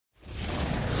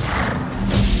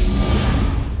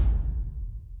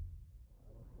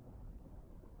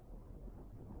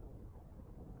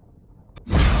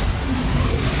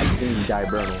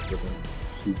diurnal.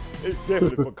 It's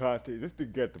definitely for content. This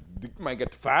thing might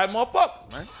get to 5 more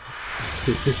pups, man.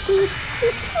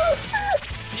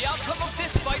 The outcome of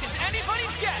this fight is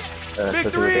anybody's guess.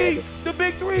 Big three! The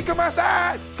big three, come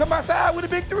outside! Come outside with the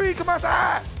big three, come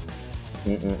outside!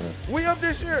 We up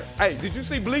this year. Hey, did you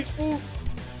see Bleach, fool?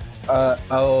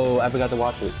 Oh, I forgot to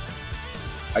watch it.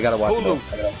 I gotta watch Hulu. it.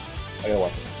 I gotta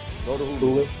watch it. Go to Hulu.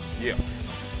 Hulu? Yeah.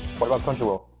 What about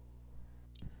Crunchyroll?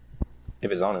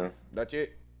 If it's on there. That's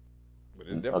it. But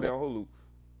it's definitely on Hulu.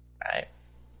 Alright.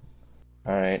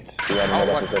 Alright. We got I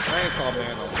another was watching episode. Chainsaw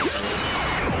Man on this.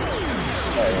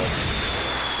 Alright.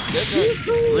 That's good.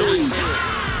 Literally said.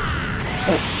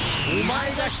 お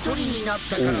前が一人になっ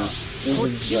たからこっ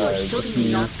ちも一人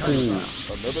になったのさ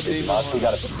Another demon.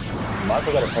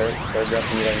 Marco got a paragraph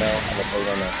for me right now. I'm gonna play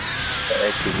right now. The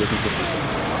X is looking for me.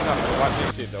 I'm not gonna watch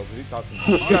this shit though, cause he talking.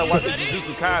 You gotta watch this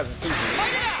Jujutsu Kaisen too.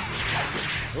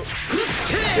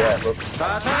 Yeah, look.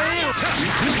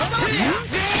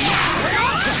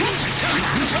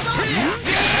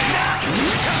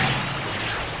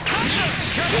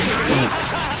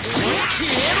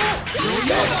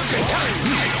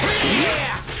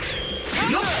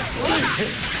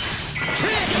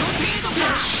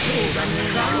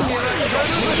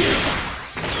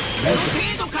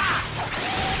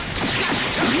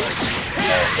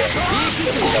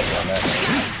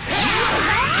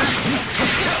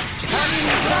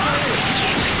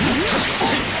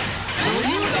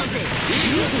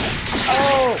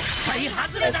 Oh! 期待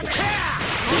外れだぜ少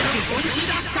し本気出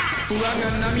すか我が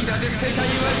涙で世界は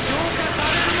浄化さ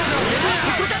れるのだ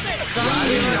ここだぜさあ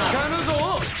れは聞かぬぞ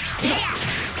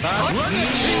我が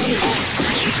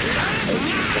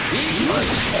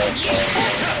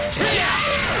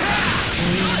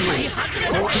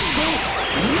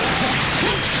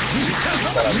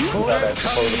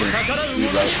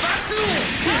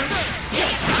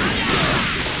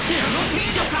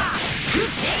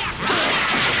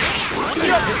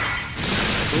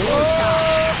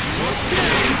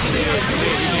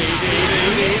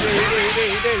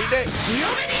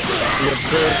The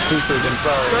bird creatures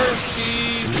themselves.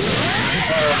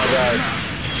 Oh my god.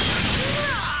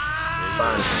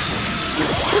 Fine.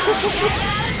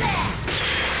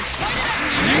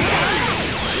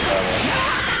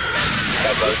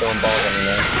 That's like throwing balls at me,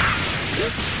 man.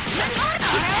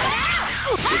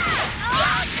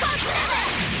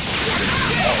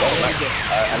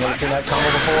 I've never seen that combo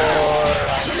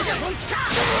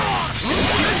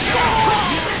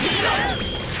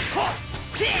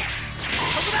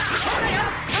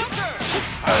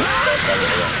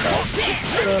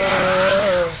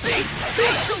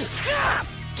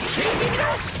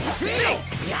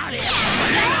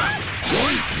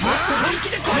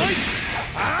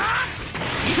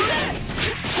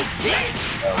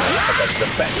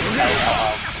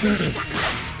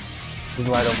This is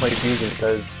why I don't play Fusion,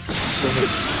 because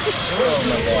oh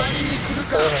my god.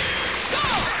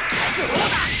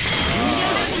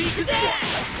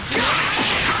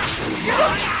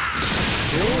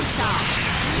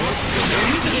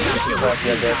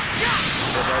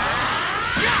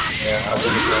 Yeah,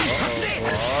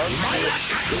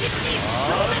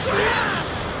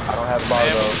 I don't have bar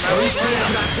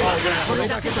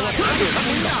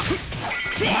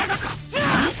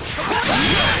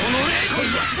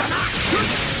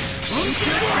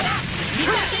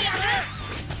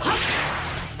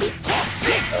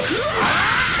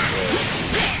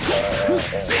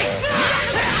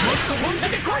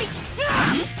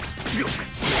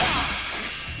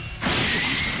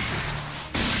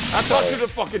I thought you the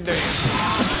fucking damn.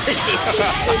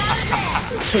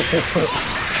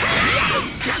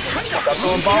 Got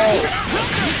throwing balls.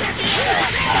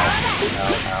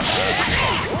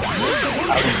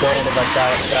 I was going if I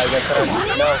get hurt.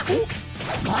 No.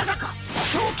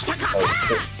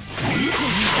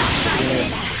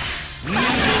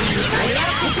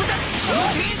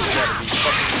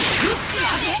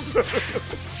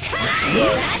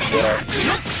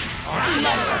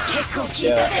 Oh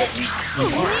shit.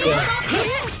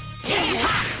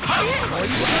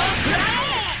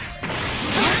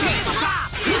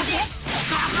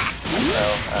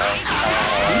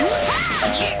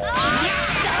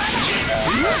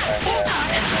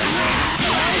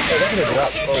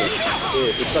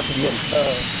 It's not the end.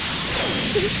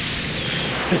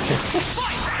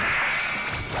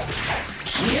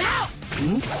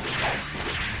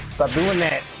 Stop doing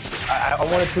that. I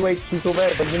wanted 2HP so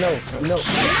bad, but you know.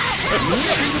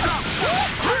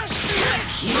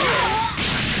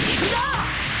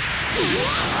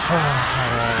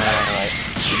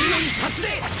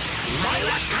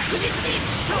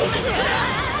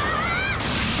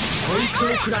 いつを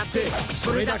食らって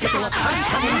それだけとは大し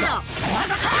たもんだ。ま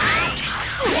だか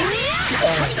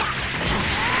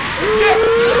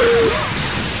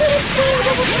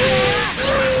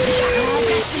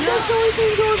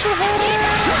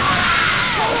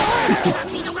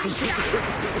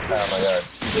Oh my god,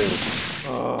 dude.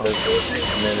 There's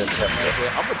minutes left.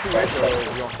 I'm gonna do that if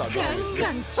you don't stop doing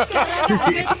this shit.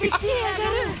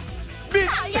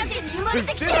 Bitch!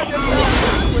 Did I just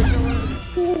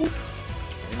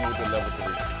He moved to level 3.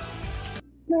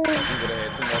 He would have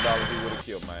had $2 more, he would have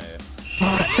killed my ass.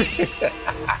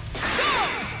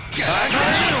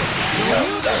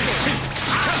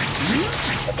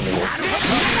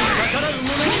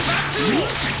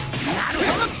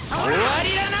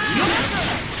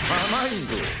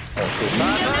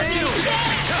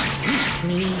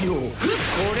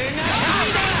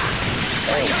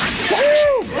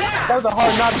 That was a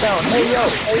hard knockdown. Hey yo,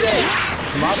 hey yo.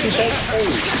 Maki, hey,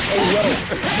 hey yo.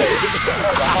 That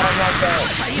was a hard knockdown.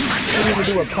 Didn't even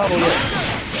do a combo yet.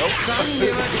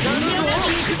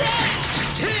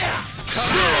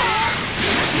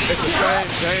 It's the same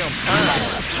damn time.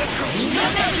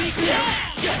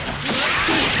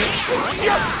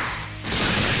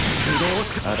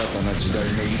 新たな時代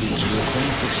の息吹をこ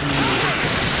の星に戻せ。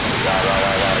Why?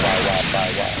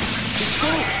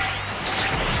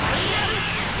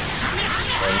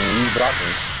 I mean, you blocked me.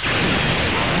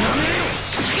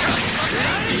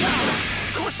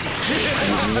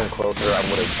 Even closer, I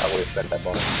would have spent that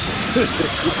bonus.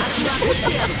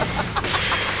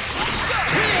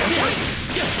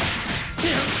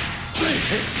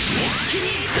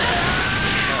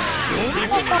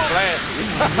 Keeping it classy.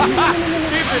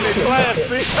 Keeping it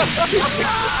classy.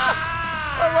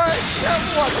 Alright, that's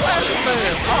what classy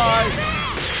man. Alright.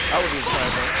 I was just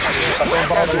trying to. I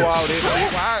gotta go out there.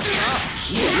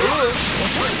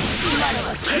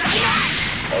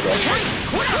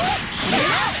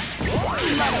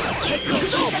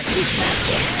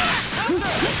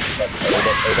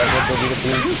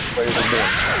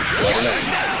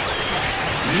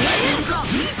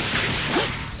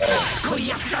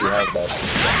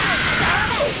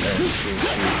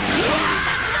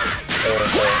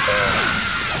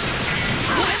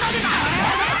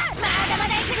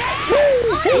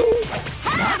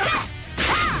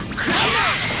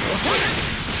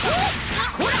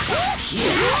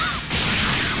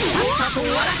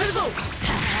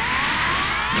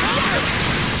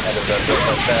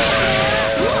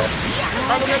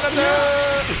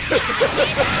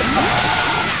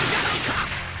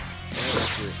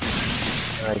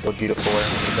 Alright, go Gita 4.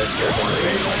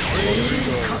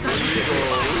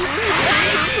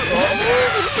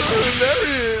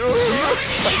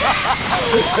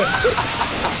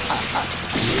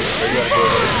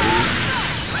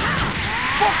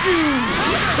 Fuck you!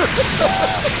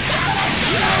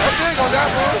 Okay, go down,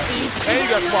 bro. And you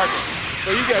got parking. So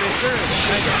you got insurance.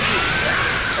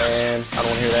 And I don't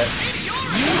want to hear that.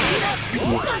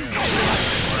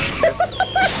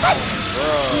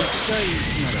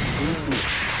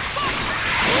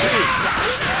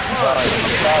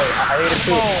 Sorry, I hate it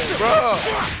too. Bro.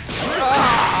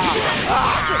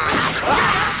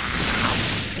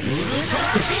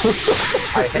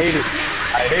 I hate it.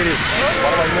 Why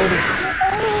am I moving?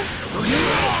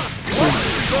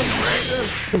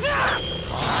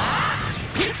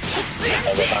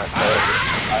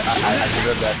 I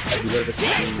deserve that. I deserve it.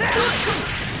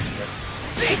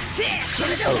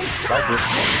 Oh, like this.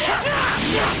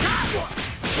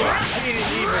 He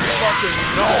didn't even fucking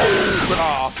know, bro.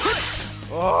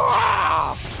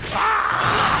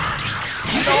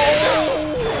 No!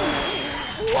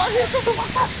 I hit the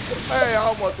fuck. Hey, I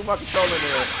almost threw my controller in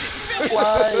there.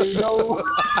 Why? No.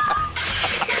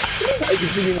 I can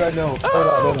see you right now.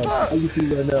 Hold on. I can see you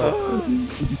right now.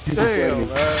 Damn,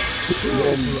 man. I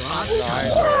swear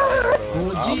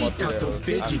to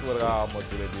God, I almost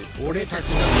did that bitch.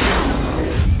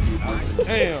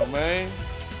 Damn, man.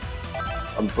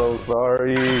 I'm so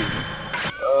sorry.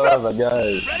 Oh my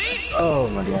god. Oh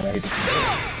my god, I hate this.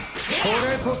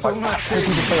 How can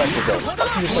you play like this though? How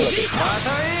can you play like this?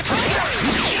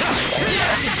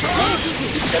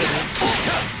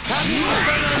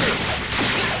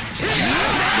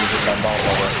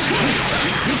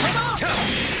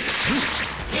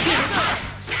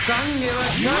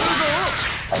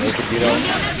 I need to get up.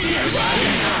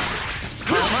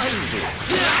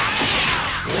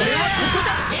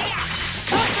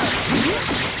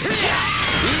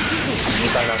 You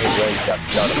find out his way, got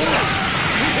shot him.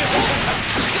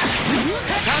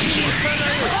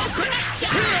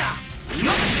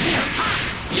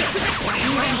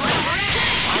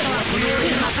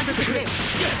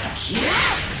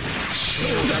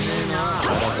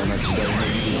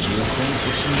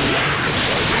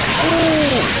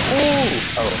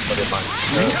 Oh, but it's fine.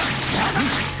 No.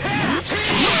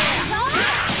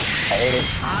 I hate it.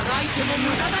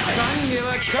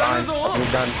 Fine, I'm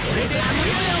done.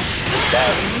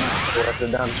 Dad, what's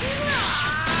it done?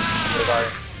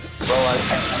 Bro, I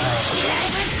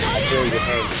feel your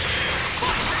pain.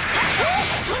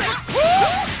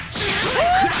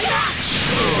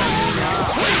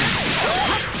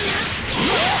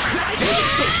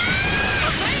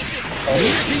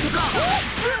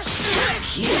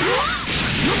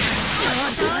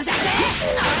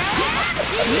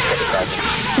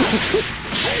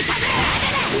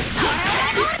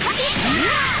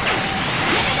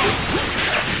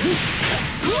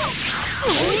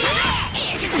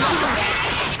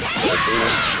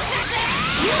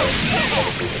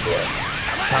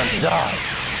 Time to die.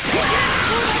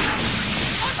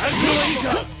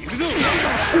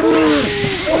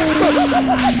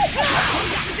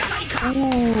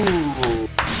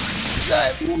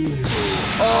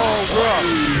 Oh, bro.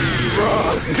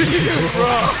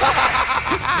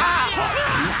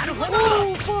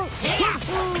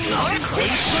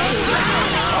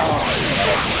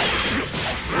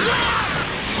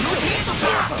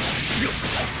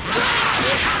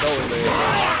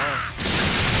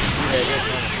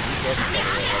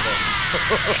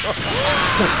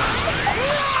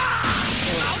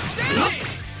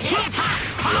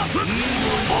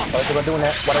 Why are you doing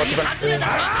that? Why are you doing that?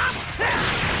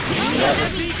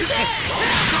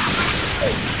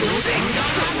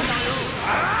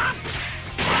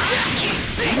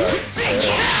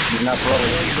 He's not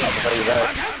rolling. I'll tell you that.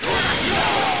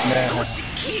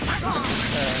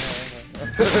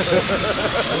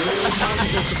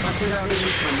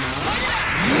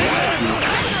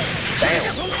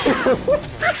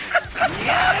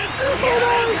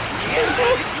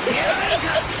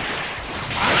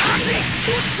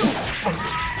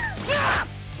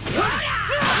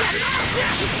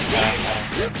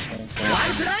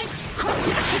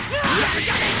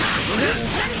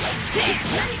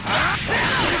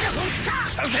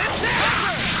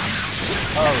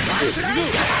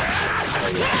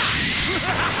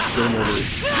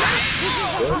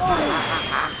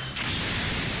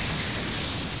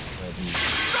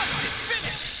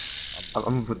 I'm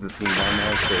gonna put this team down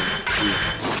there.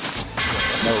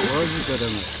 No.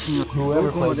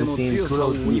 Whoever plays the team,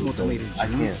 kudos to you. I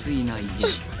can't.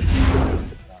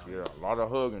 Yeah, a lot of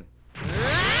hugging.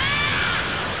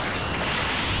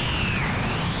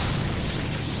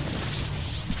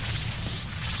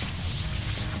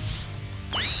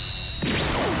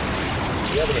 Do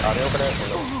you have any audio for that?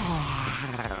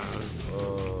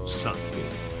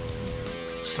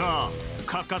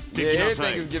 Yeah,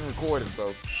 everything is getting recorded,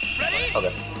 so.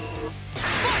 Okay.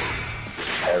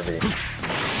 Everything.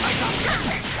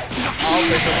 Oh,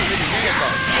 okay, so we can get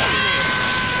that.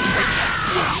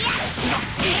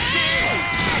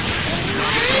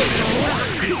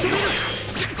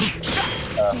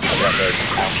 I got that.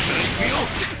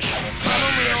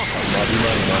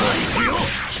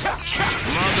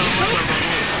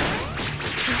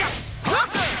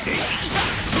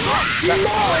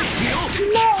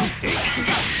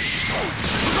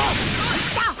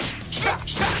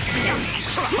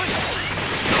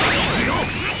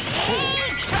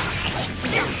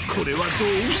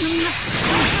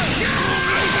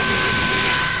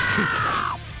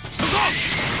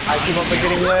 I keep on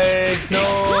forgetting legs. No.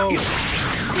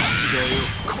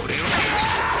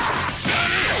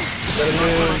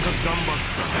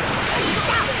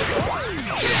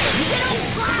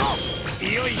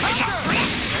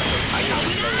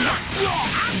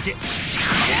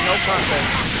 No contact.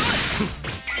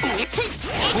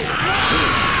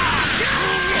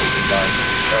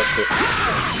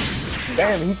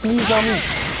 Damn, he sneezed on me.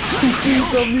 He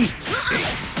sneezed on me.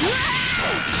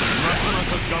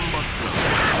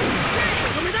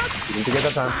 You need to get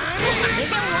that time.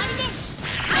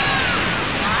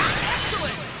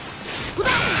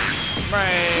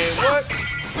 Man, what?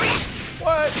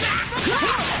 What?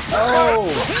 Oh,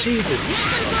 Jesus.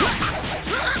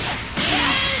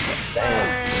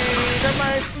 Damn. That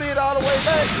man slid all the way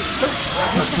back.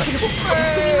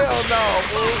 Hell no,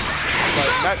 fool.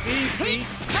 Like, not these feet.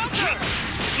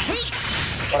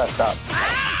 What a stop.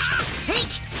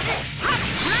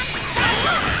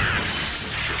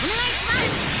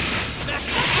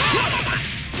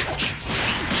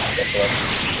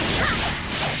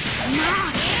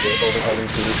 Overcoming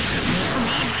to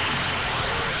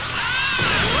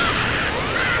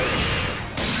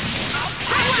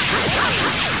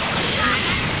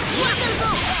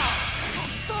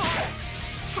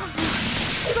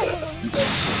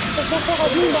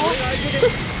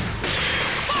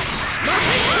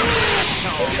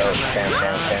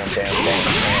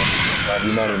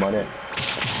Money, money.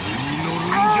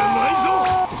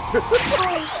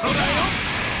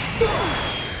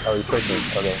 Oh, he pushed me.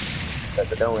 Okay.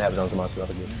 That only happens on some monster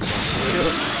again.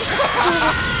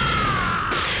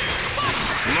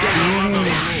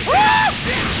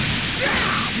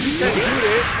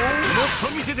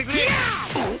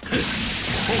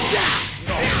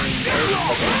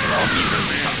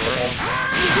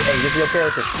 Hey, this is your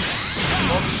character.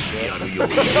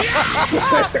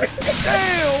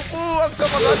 Damn, fool! I'm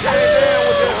talking about that damn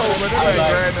with that hole, man. That ain't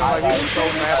grinding like he was so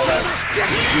nasty.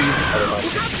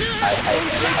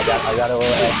 I got a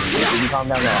little action. You calm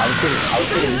down now. I was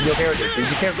kidding. This is your character. This is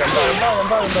your character. I'm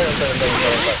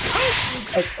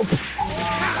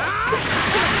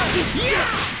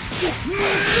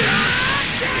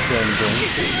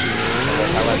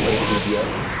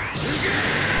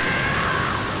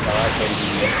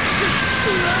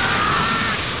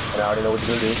I already know what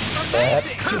you're gonna do.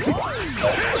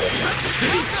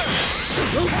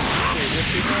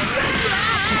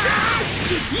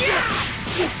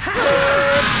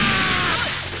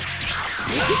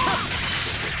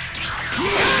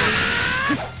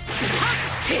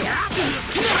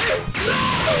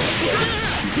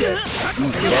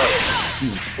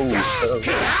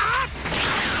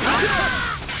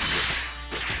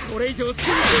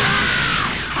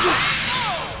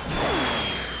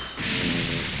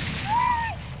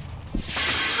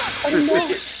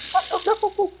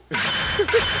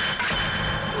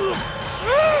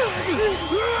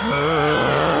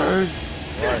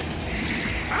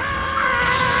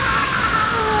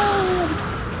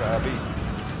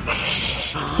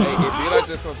 Hey, it be like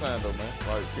this sometimes though, man.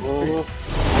 Like,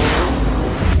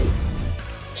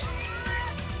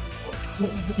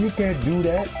 you can't do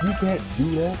that. You can't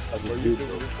do that. what you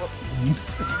doing?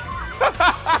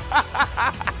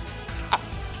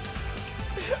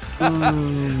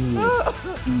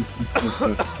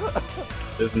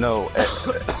 Just know,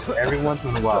 every once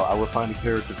in a while, I will find a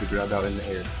character to grab out in the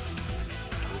air.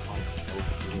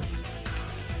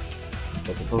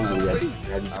 But supposedly, I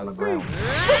had it on the ground.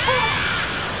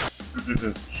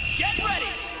 Get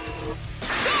ready!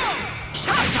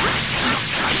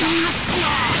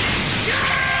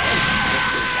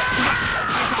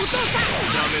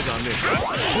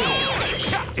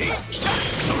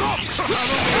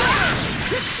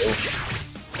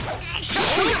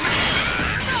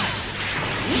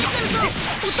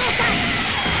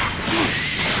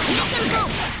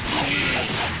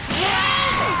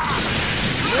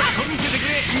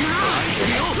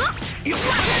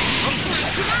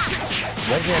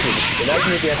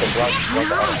 Imagine if you had to block the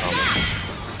other combo.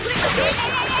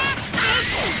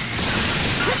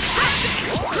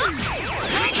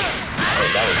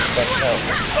 That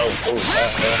was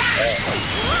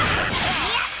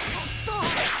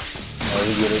oh,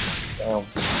 we get it. Damn.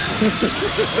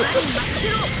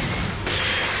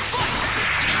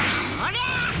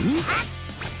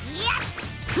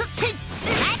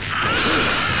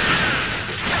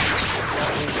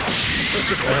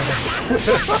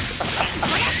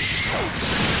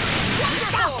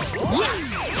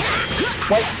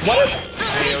 Wait, what?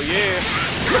 Hell yeah.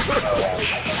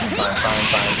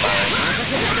 Fine.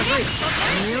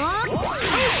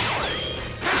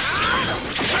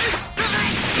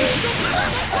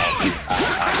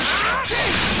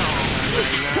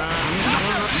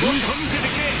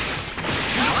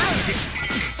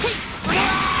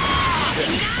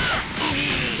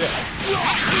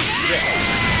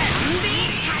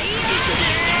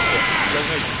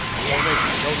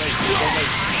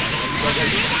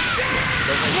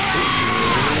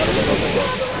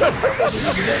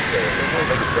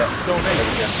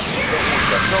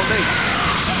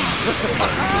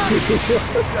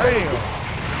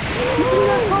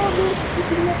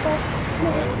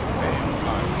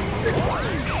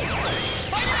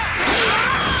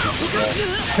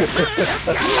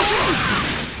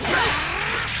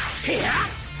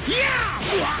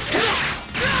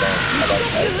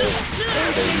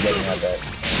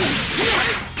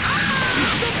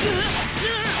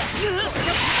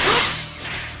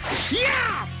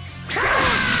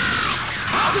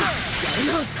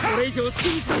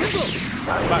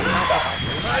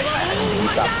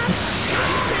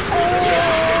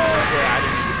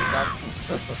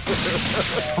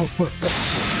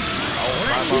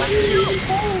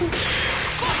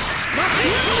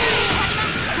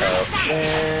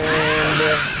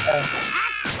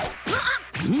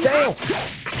 Damn!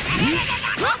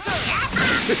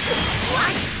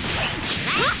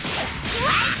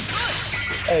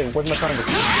 Hey, where's my thunder?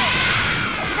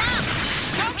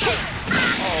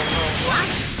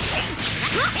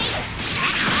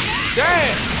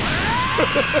 Damn!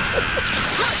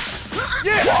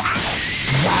 Yeah!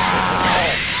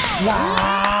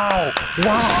 Wow!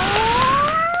 Wow!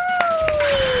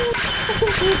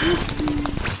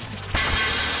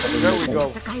 There we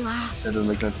go. 戦いは That doesn't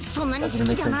make sense. そんなに好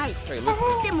きじゃない。 Hey,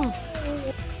 listen. でも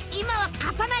今は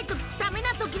勝たないとダメ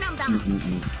な時なんだ。 My man.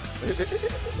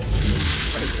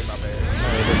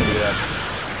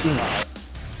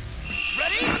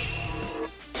 Ready?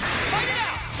 Fight it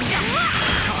out!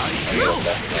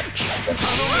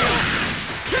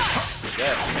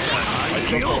 Yeah, man. Why you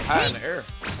so high in the air?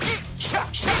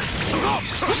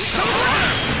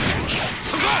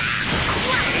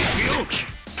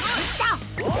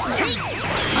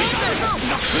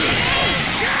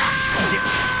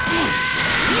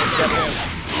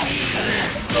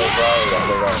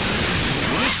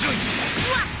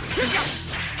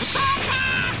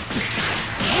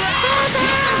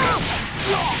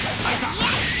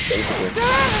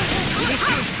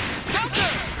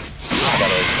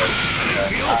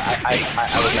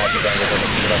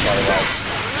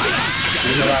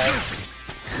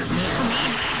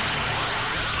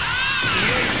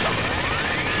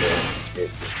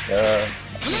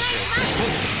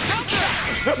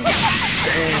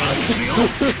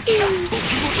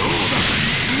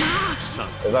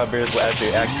 I thought Bears would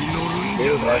actually act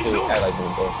like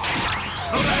them.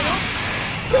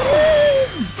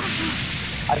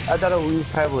 I thought we would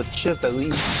have a chip at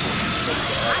least.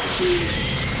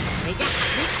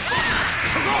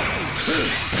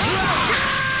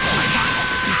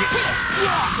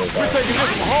 We're taking this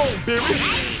from home, baby.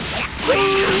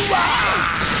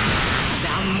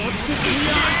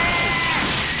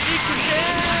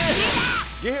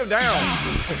 Get him down.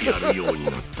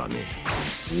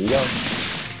 Yeah.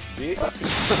 Bitch.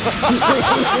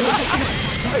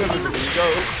 Go.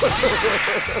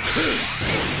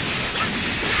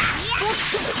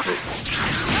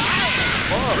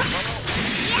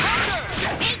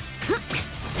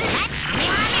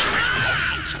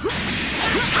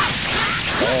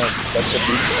 That's the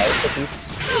beat.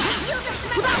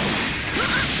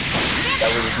 That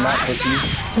was not cookie.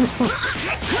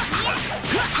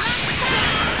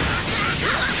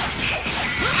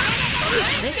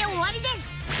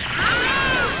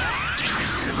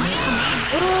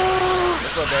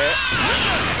 What's up, Dad?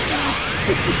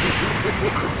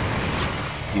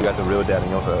 You got the real dad in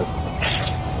your side.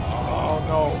 Oh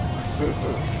no.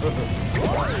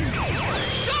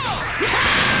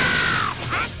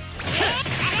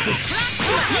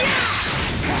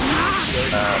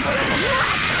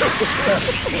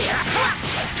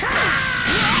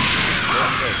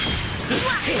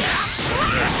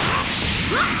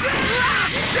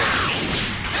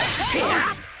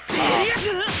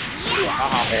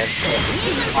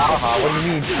 What do you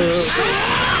mean?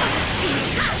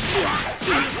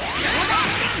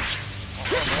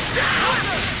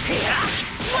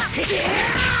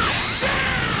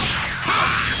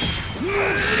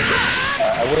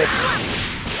 I would.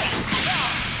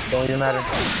 Don't even matter.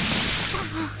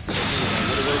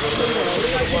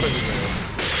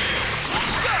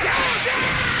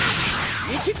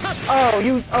 Oh,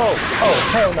 you, oh,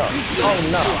 hell no. Oh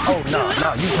no,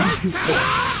 you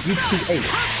 2-8.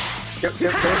 Can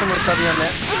someone tell me on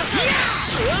that?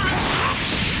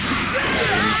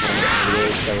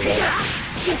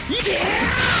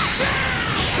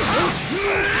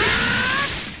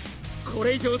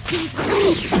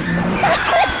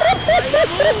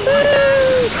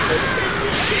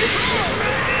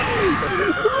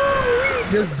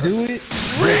 Just do it.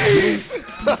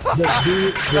 Just do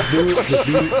it.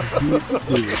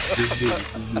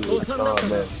 Oh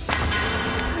man.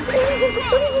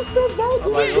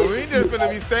 Like, well, we just finna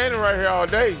be standing right here all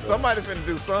day. Somebody finna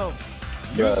do something.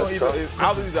 You was gonna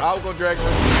I was gonna drag him.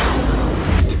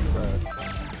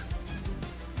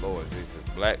 Lord Jesus,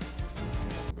 Black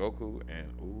Goku, and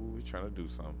ooh, he's trying to do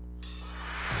something.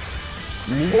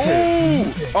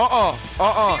 Ooh,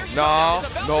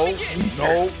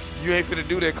 no, you ain't finna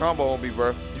do that combo on me,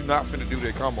 bro. You not finna do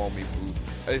that combo on me, fool.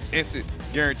 It's instant,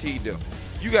 guaranteed though.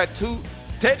 You got two,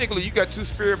 technically you got two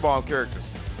Spirit Bomb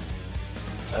characters.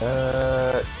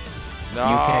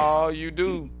 No, you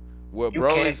do. What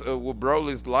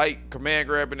Broly's like command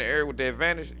grab in the air with the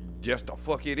advantage, just the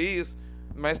fuck it is.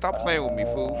 Man, stop playing with me,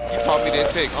 fool. You taught me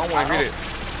that tech. I don't want to hear that.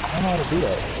 I don't know how to do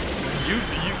that.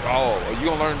 You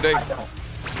gonna learn today?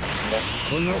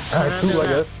 Alright, cool, I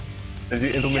guess. Since you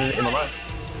implemented it in my life.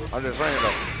 I'm just saying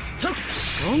though.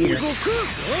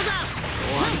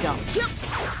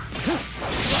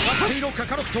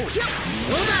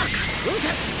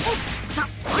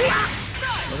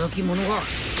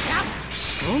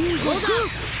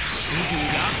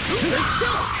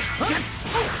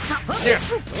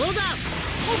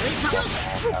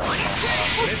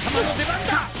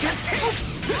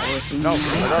 No, I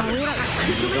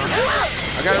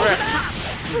got it right.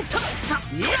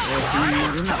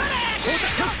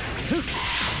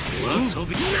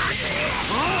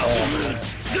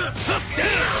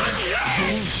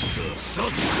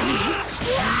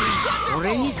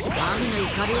俺にスパーミの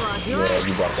怒りを味わえ。 Yeah,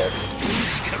 you got that.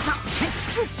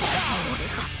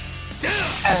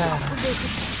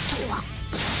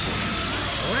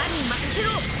 オラに任せろ。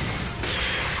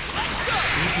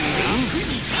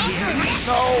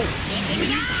 No.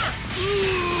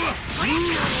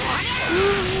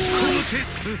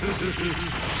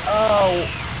 Oh.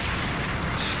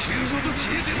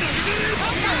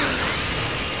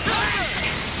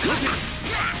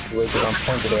 Wait, on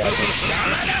point today, I think.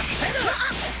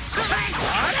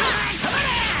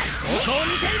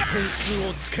 点数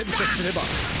をつけるとすれば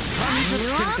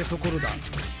30点ってところだ。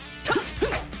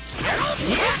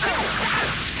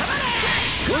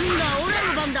今度はオラ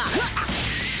の番だ。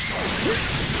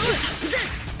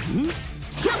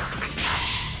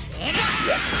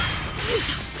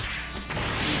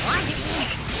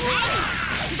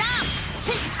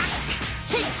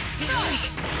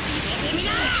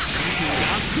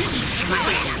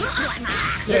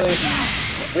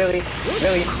Really?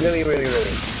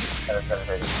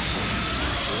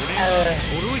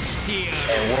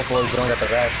 And Wolf was going at the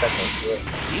last second.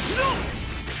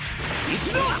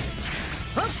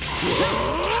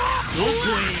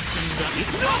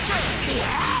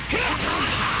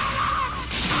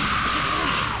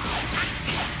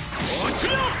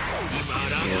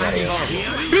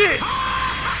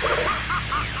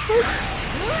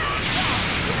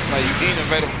 Now you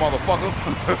innovative motherfucker.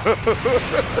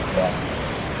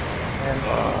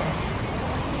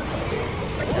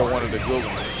 You're one of the good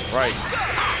ones, right?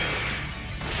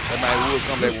 That man would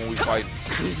come back when we fight.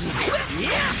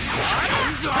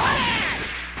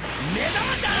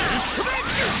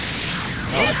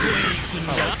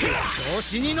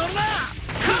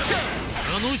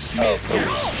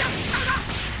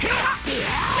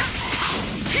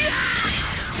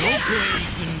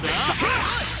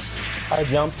 I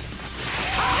jumped.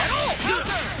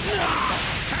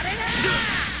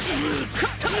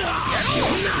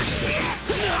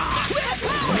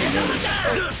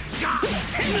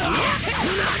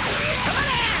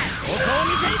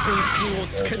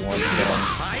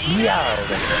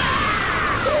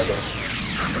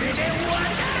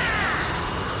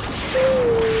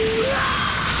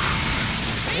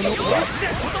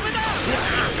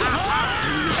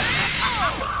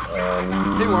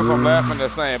 He went from laughing to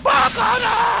saying,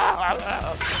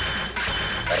 Bakana!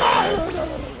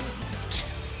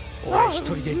 俺一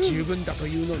人で十分だと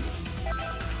いうのに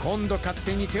今度勝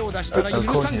手に手を出したら Of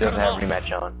許 course さ he んか doesn't ら have な。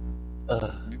 rematch on.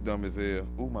 You dumb as hell.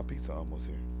 Ooh, my pizza almost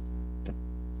here.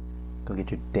 Go get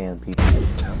your damn pizza.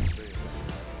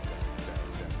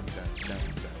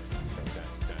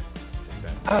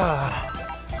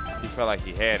 He felt like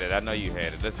he had it. I know you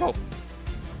had it. Let's go.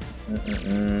 I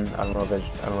don't know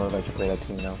if I should play that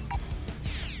team now.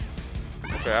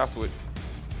 Okay, I'll switch.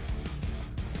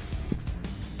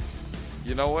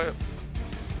 You know what?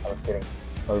 I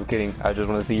was kidding. I just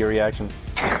want to see your reaction.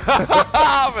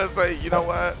 I'm gonna say, you know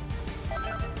what?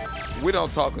 We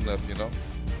don't talk enough, you know.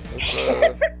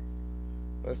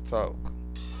 Let's talk.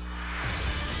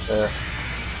 A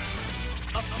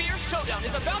fierce showdown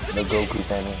is about to The begin. Goku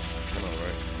family. Come on,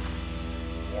 right?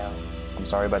 Yeah. I'm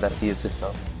sorry about that C assist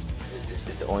though.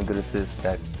 It's the only good assist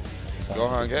that.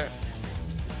 Gohan got.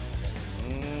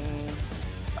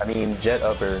 I mean, Jet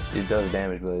Upper, it does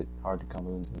damage, but hard to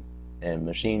combo into. And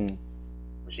Machine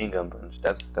Gun Punch,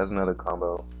 that's another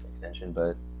combo extension,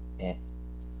 but eh.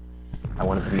 I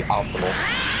want it to be optimal.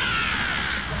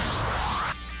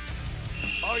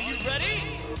 Are you ready?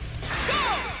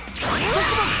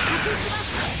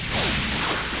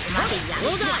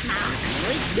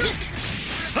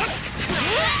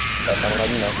 That's how I let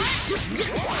you know.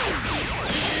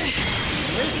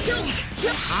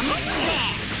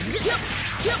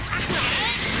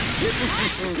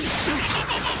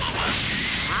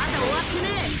 まだ終わってね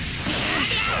え。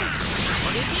こ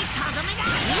れでとどめだ。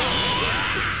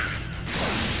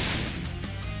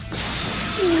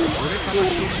俺様一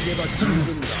人いれば十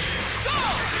分だ。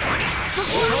そこ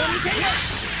を見ている。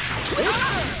よし。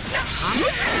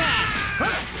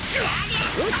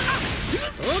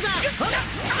どうだ。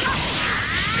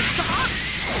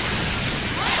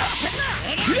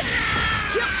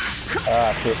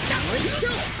Ah, shit. もう一丁。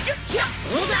ど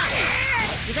うだ。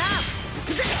違う。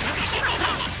どう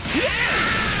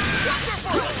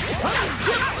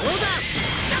だ。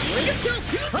もう一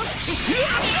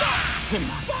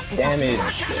damage.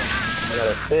 I got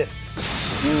assist.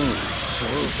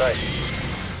 Strike.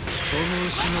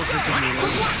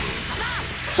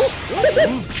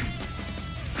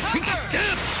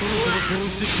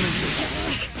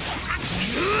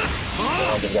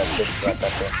 Oh, they got assist right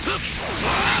back there.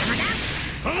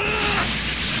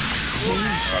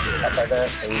 Up like that.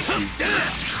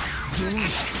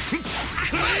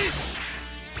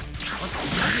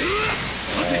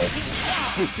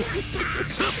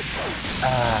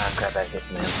 Ah, crap, that hits,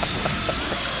 man.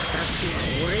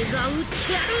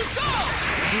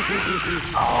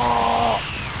 Oh,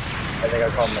 I think I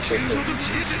called him a sister.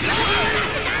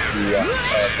 Yeah,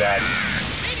 oh god.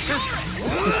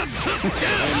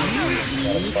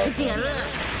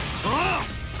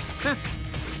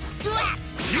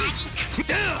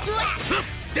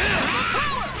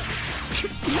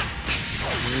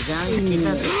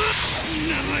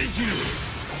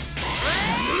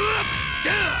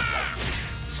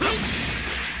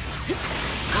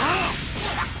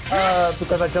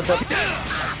 Because I jumped up.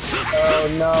 Oh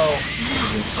no.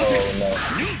 Oh no.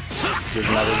 This is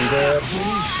not gonna be good.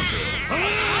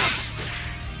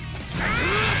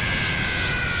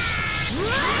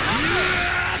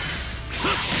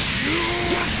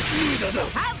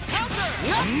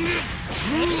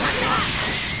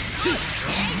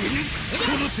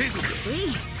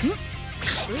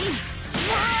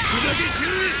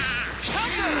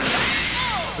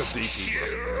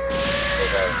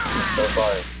 So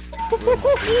far.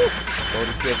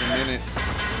 47 minutes.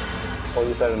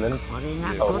 47 minutes?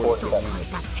 Oh, 47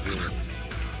 minutes.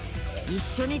 一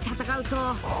緒に戦うと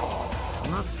そ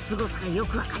の凄さがよ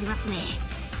くわかりますね。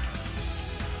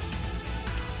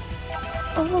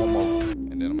 And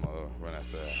then I'm gonna run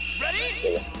outside.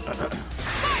 Ready?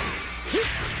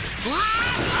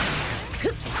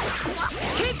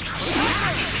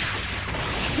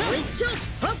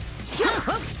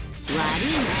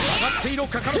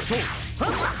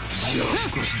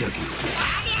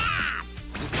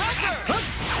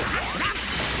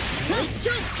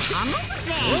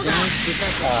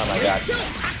 Oh my god.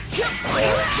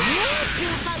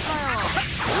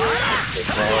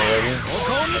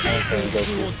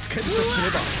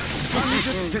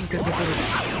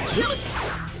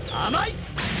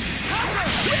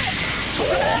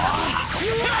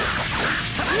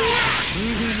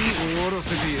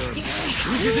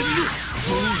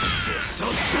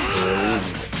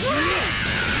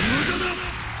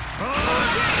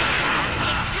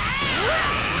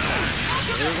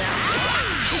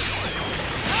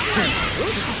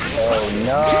 Oh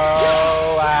no!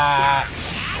 Ah.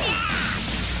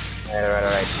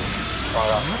 Alright.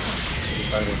 Fall off.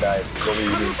 Thunder dies. What will you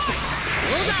do?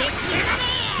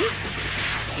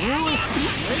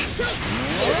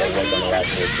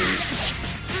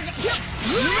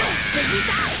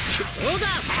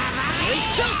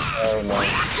 Oh no.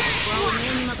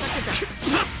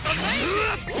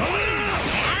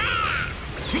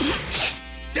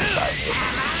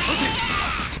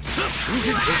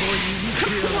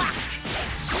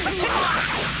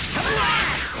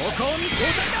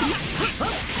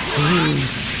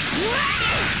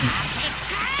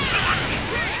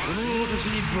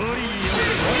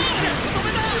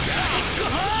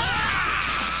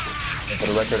 For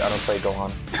the record, I don't play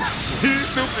Gohan. He's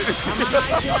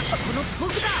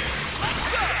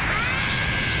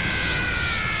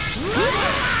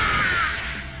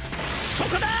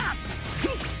stupid.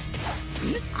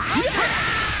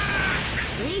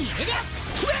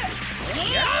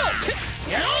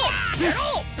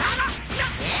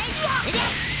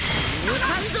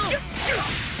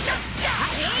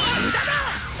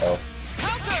 Oh.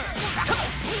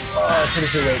 Oh, I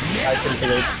could've too late. I could've too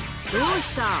late.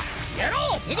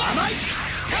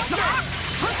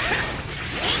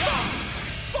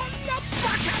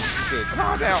 Shit,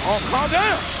 calm down. Oh, calm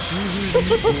down.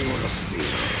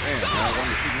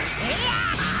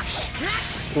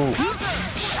 Ooh.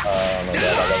 Oh my god,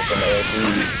 I got it from the air.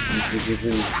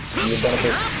 Please. You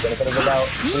benefit of the doubt.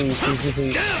 Please.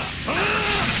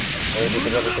 Maybe we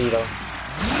can never see though.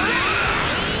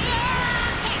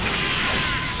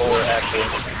 Or actually.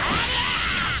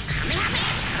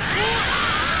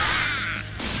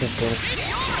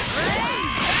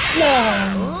 No!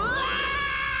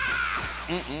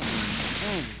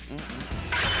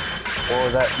 What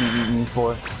was that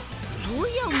for?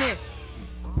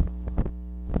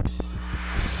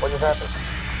 What just happened?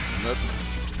 Nothing.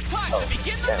 Time to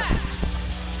begin the match.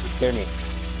 You scared me.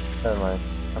 Never mind.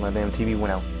 My damn TV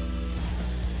went out.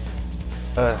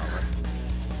 I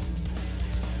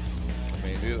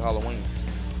mean, it is Halloween.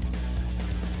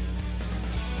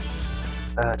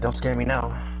 Don't scare me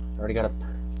now. I already got a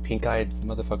pink-eyed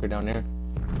motherfucker down there.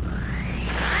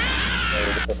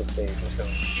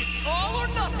 It's all or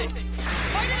nothing.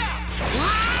 Fight it out.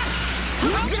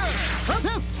 Counter.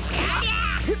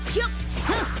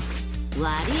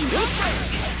 悪いね。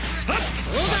下が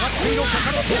っていろカ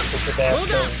カロット。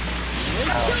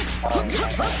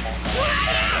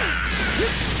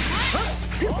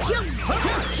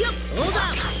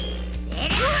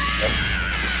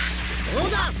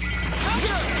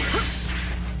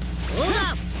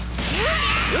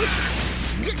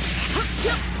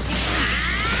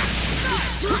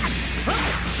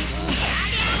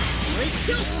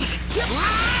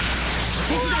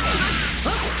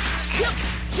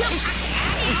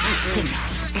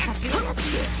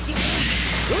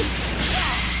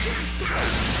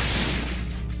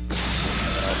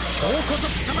今日こそ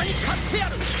貴様に勝ってや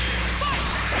る。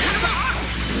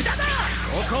無駄だ。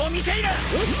ここを見ている。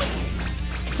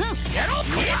やろう。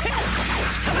すぐ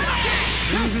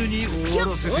に終わ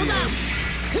らせてやる。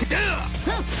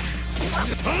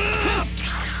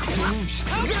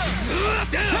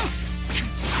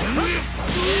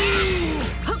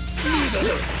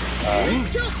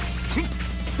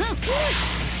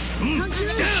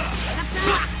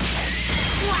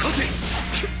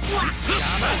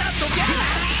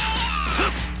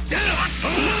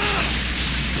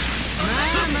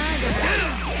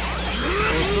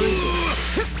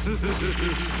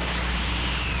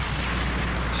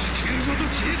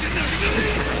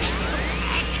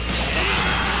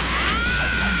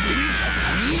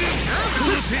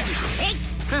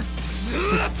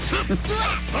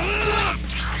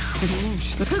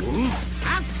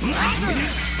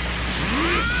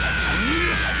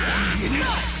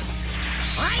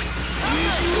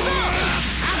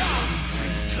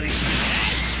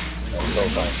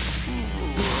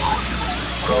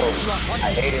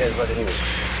I hate it as much as he was.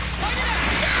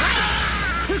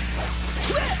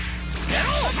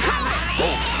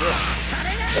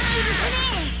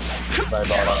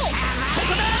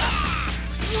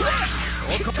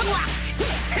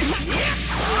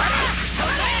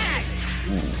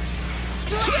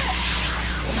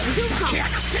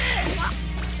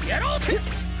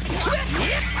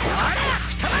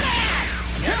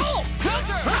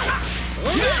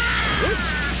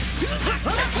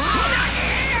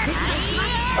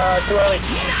 Sorry, too early.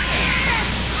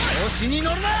 調子に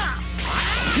乗るな。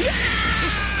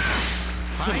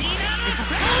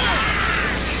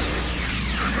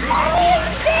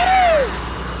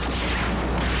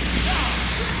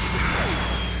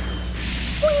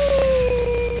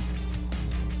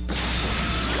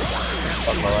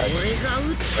俺が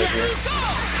撃ってやる。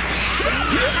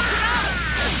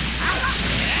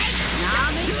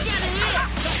なめんじゃねえ。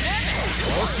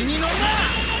調子に乗るな。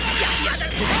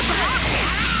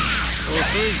遅いぜ。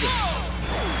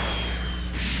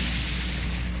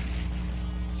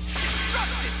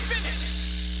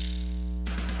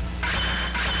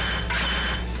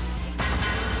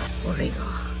俺が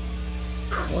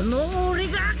この俺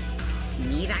が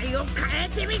未来を変え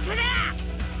てみせる。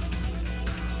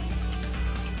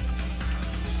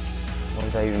 What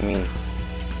does that even mean?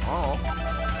 Oh.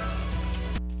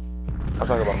 I'm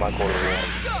talking about my quarter one.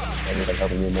 I mean, like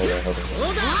helping you more than helping you.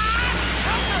 そうだ。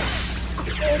こ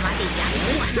こまでやる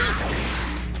わな。そ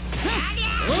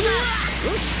うだ。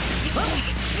よし。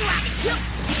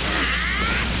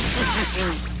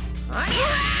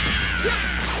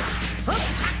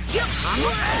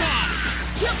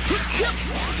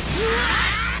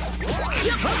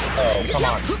Oh, come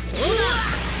on.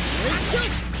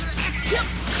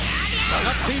 下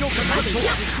がっていろカカロット。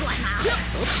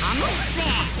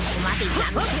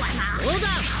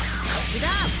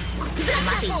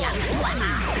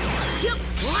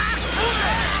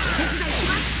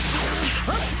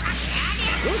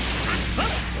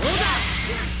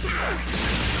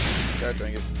God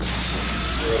dang it.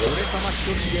 俺様一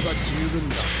人いれば十分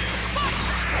だ。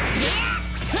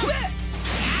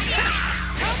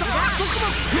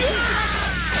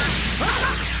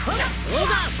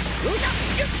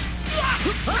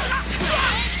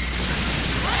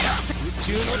宇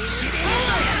宙の地理。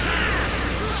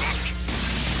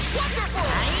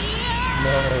 No.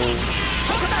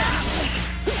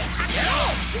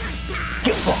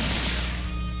 Get fucked.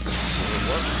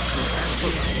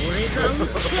 俺が撃って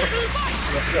やる。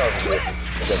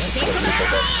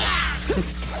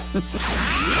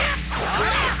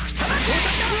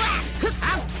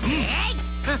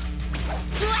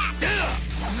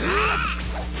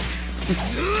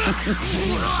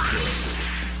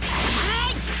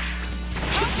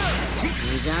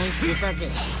 油断してたぜ。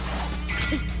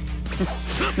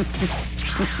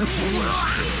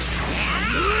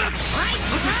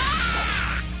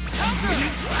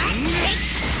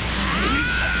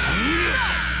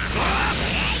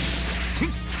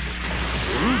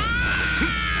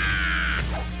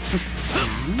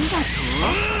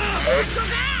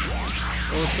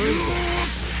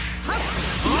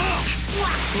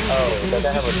Oh, does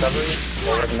that have a recovery?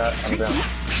 Or was it not on the ground?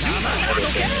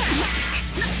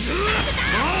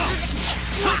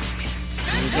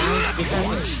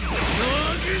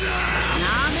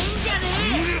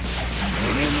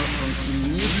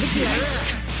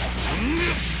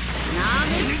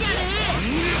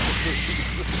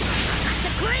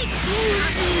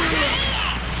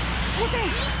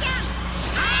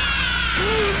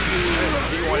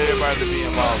 He want everybody to be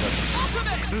involved in it.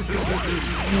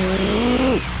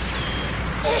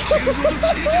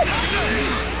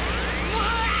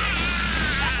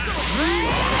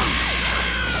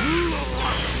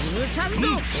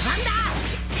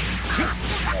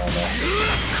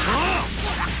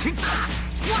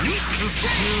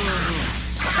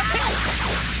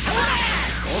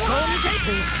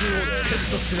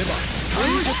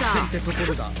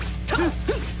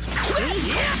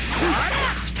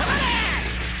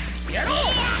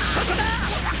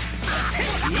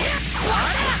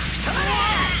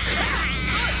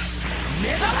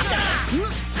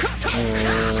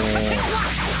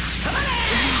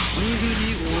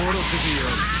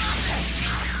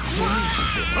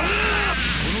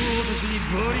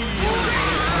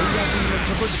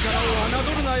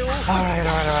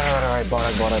 Alright, bought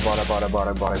it.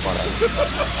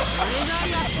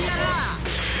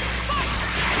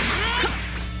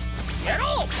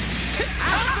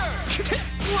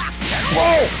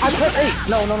 Whoa! I pressed 8!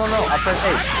 No, I pressed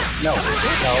 8. No.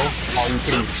 Are you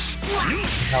kidding me?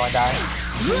 No, I died.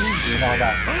 No, I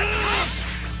died.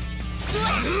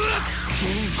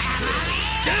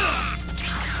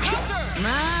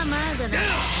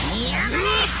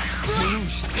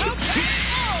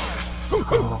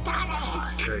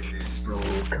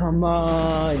 Come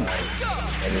on!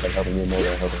 I need help you more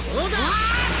than help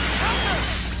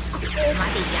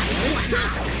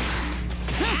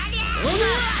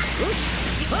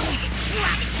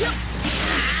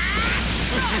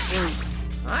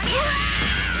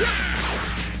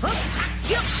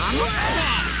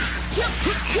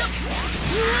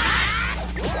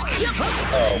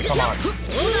Oh, come on.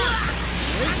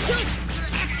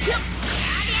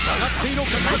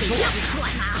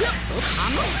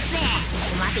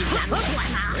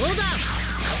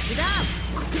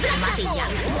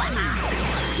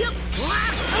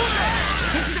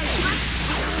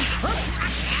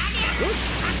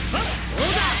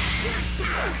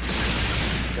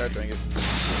 God dang it.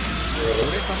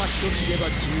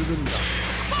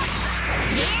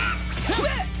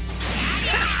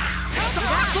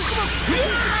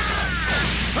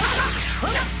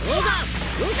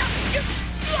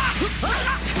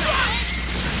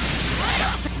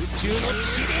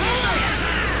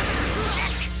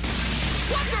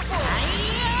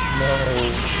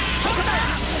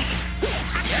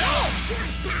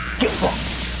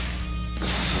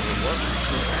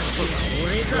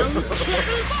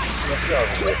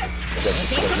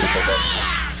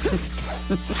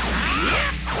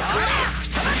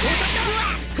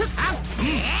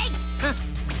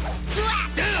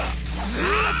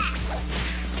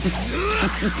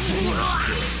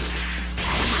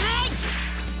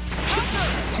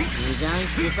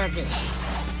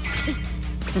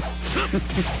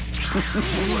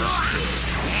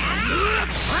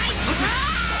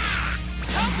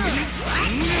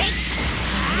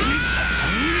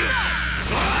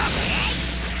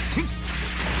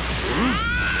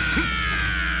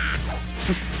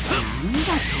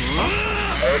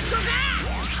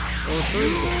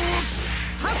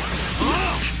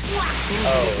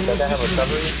 Oh, does that have a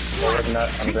recovery? Or was it not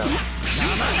on the ground?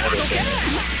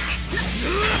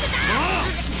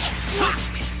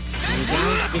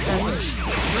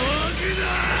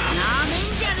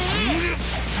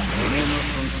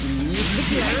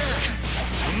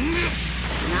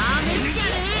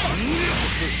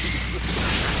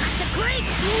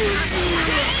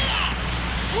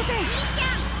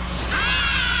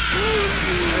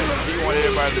 He want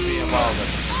everybody to be involved in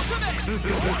it.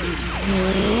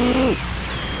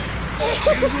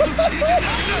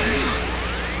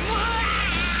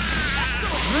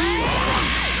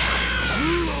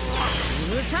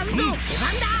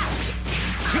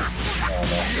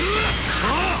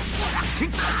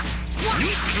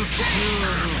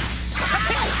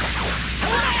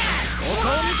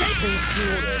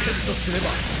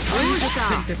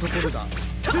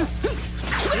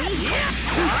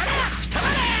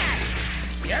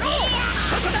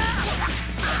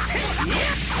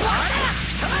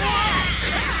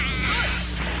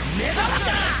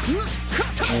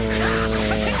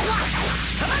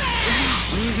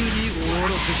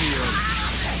 せてやる。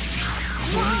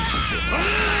どうしてこの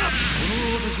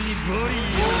私にバリーを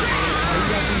最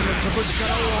悪の底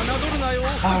力を侮るなよ。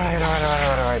Alright.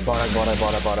 Bought it. 俺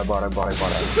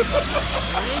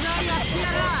がやって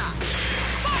やら。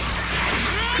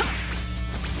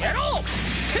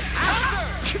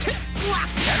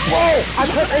Whoa! I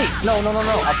pressed 8! No.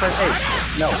 I pressed 8.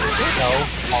 No.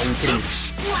 Oh, you kidding me?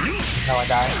 How I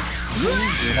die?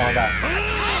 How I die?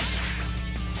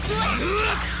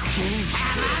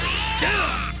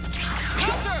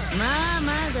 まあ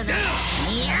まだな。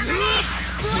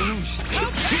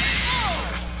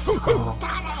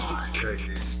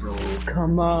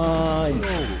Come on!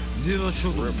 では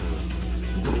諸君、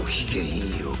ごきげ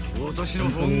んよう。私の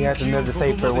本気をここ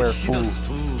まで引き出す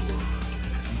と。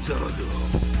だが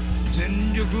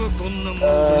全力はこんなも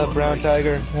の。Brown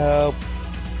Tiger, help.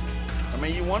 I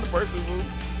mean, you won the first move.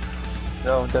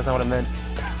 No, that's not what I meant.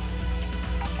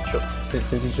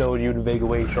 Since he showed you the Vega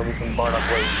way, show me some Bardock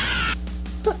way.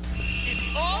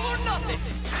 It's all or nothing.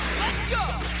 Let's go.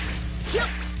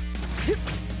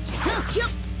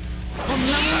 そんなも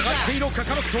んか。下がっていろカ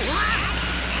カロット。どう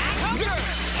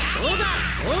だ。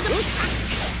よし。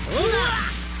ど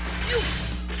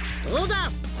う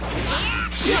だ。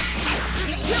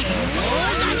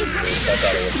何される。 I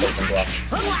thought it was some block.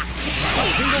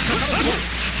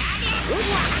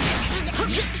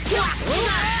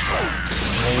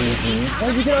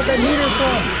 Where'd you get out that meter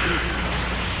from?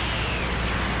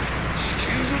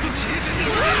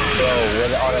 Bro, where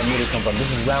did all that meter come from?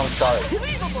 This is round start.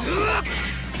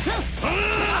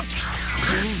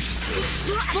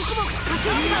 僕も駆け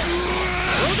します。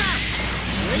どうだ。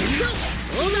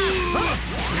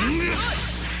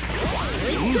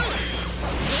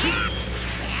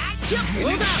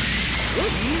よ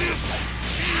し。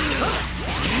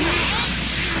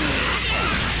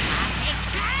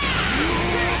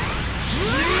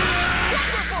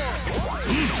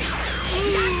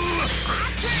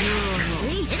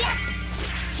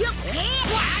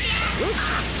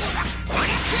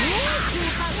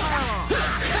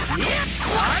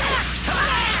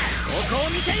ここを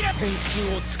見ていれ。点数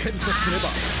をつけるとすれば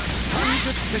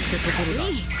30点ってところだ。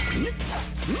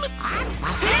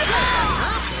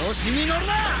調子に乗る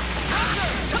な。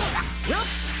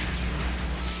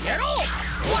やろう。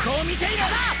ここを見ていれ。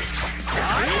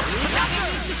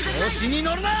調子に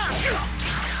乗るな。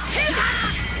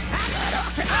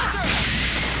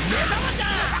目玉だ。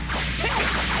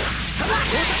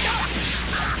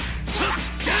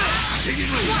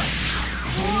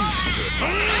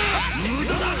無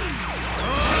駄だ。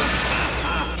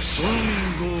孫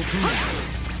悟空。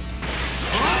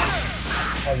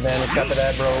Advantage after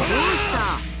that, bro. どうした。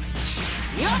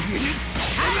こ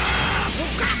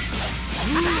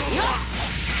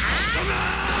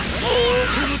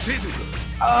の程度か。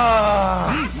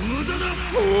無駄だ。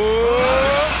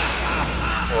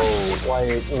Oh, why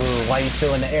you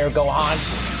feeling the air go on?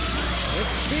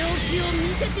 手置きを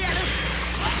見せてやる。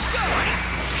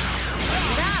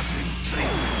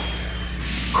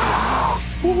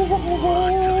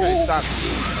Okay, stop.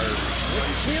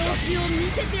 手置きを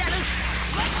見せてやる。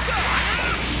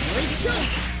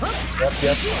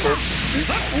Yep.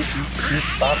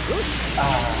 Stop.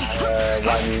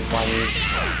 Why me?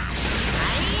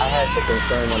 I had the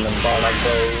concern on the ball like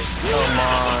those. Come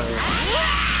on.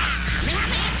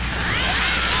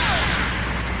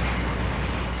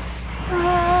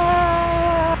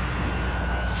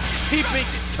 Keeping it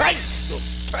gangster.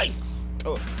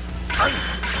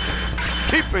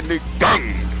 Keeping it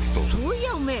gangster. そうい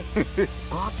やおめえ、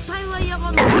合体は嫌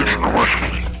がんない。実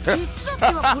だ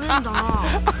けはこれんだな。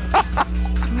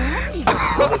何だ。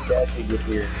How did that thing get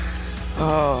here?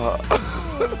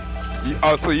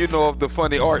 So you know of the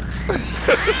funny arts.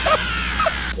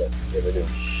 Yeah, they do.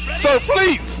 Sir,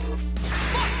 please.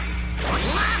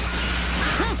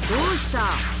 どうし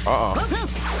た。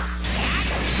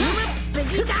ベ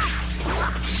ジータ。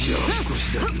じゃあ少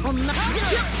しだけ。そんな。Come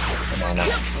on now.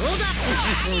 どうだ。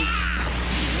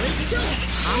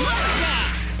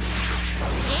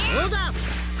どうだ。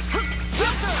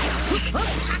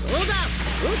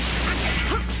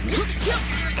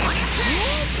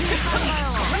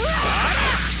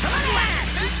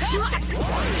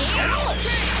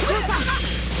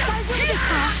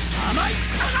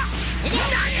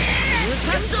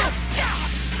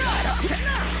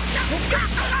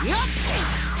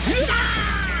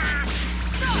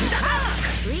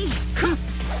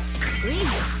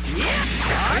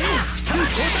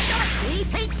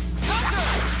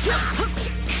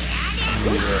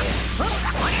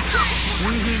すぐ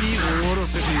に終わら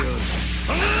せてやる。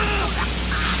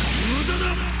無駄だ。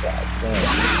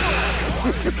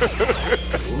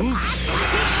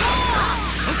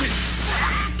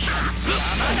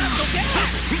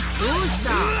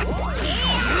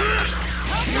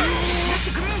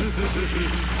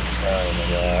my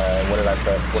god. What did I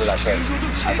say? What did I say?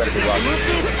 I better be locked.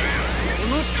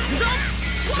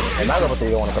 And now what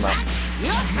they want to come out.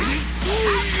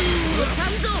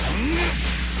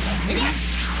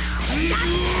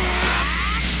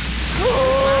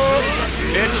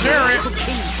 Insurance.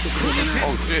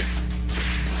 Oh shit.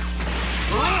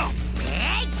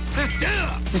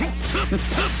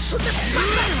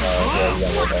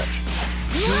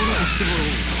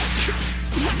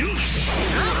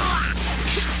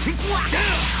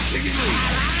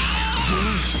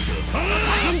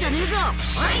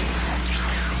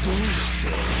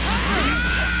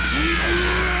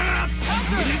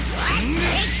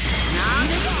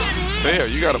 Hell,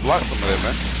 you gotta block some of that,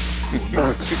 man.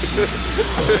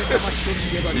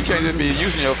 You can't just be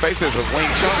using your face as a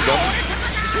Wing Chun, though.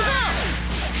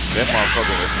 That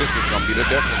motherfucker assist is gonna be the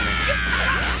death of me.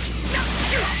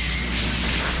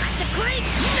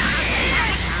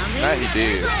 Now he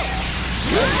did.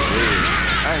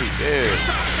 Now he did.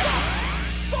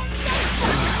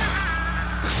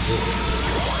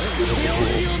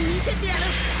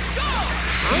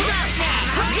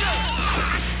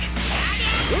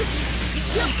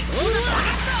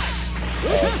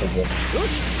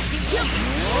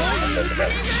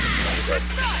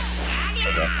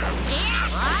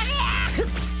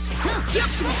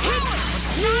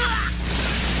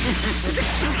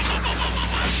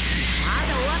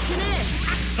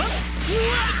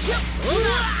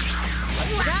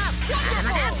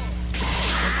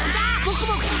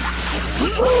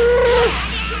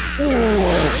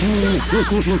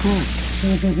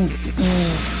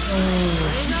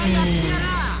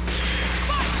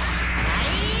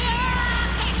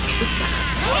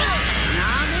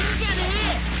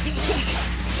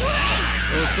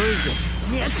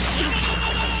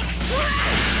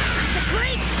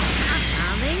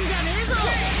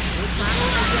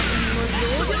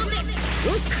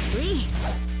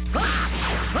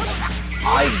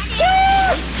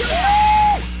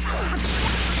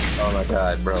 Oh my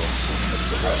god, bro. This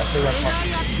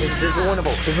is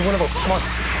winnable. This is winnable. Come on.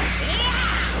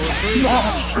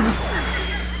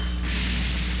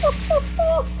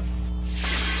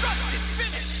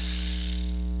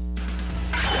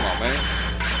 Come on, man.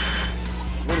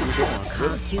 What are we doing?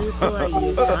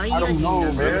 I don't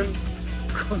know, man.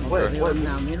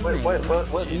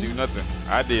 What? You do nothing.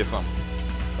 I did something.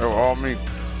 Oh, all me.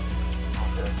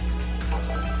 Okay.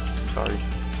 I'm sorry.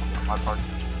 My part.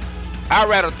 I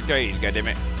rattled the cage,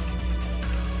 goddammit.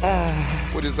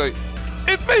 What is it?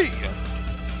 It's me!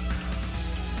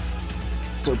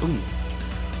 So please.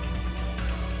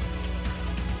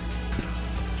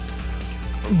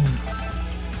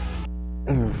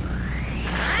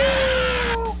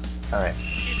 Alright.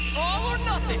 It's all or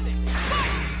nothing.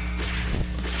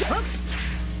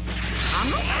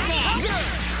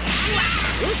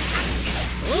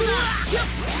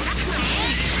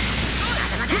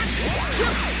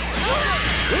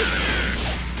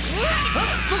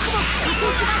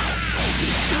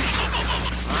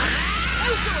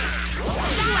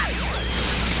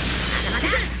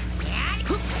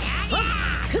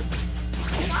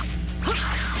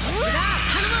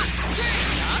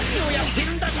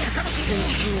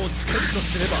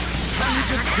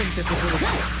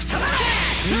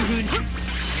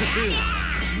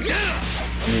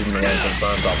 I'm using the rank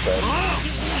confirmed off that.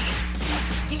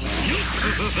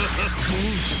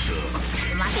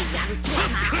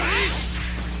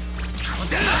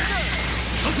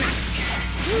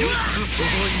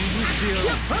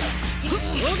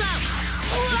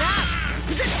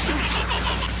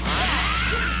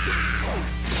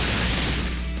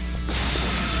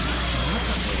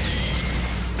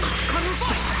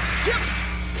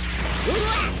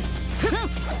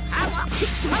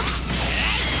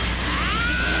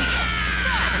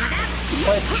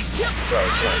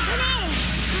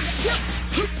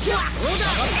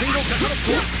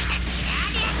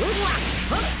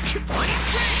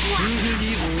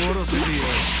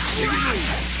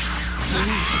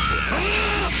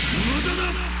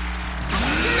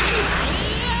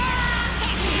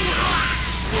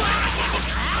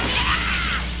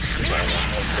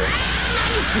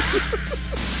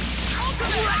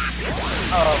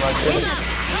 Oh my goodness.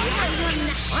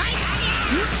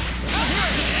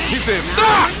 He said,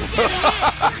 stop!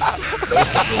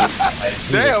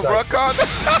 Damn, bro, calm down.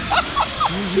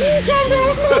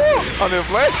 On the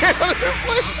flag.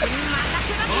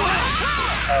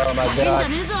 Oh my god.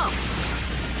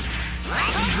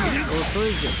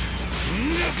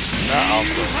 Not off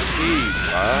the speed,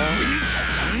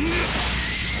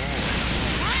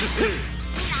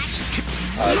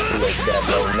 Too late for that,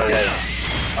 bro. No way.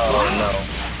 Oh no.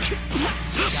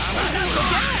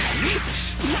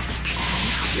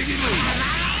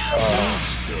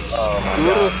 Oh my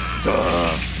Good god.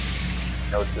 stuff.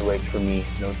 No 2H for me.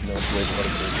 No 2H for me.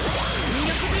 全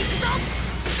力でいくぞ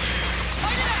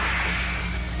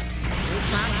スー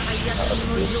パーサイヤ人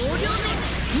の要領で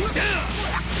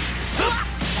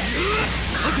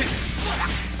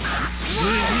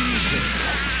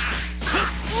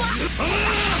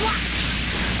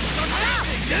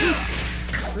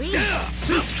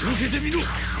受けてみろ。どう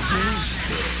し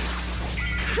た。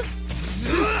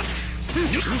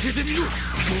受けてみろ。どう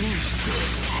した。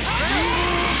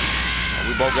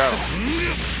We both got him.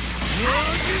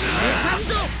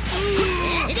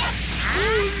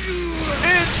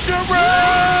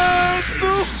 Insurance!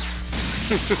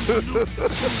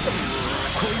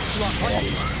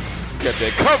 Got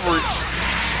that coverage.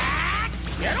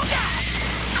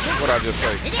 What'd I just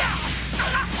say?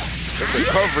 That's a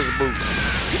coverage boot.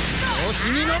 調子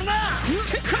に乗るな。こ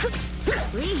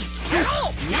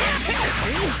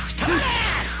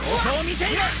こを見てい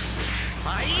る。ファ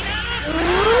イナル。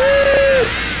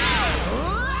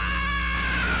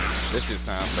This shit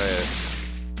sounds sad.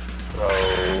 Bro.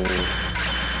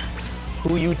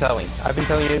 Who you telling? I've been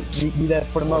telling you that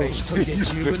for the most.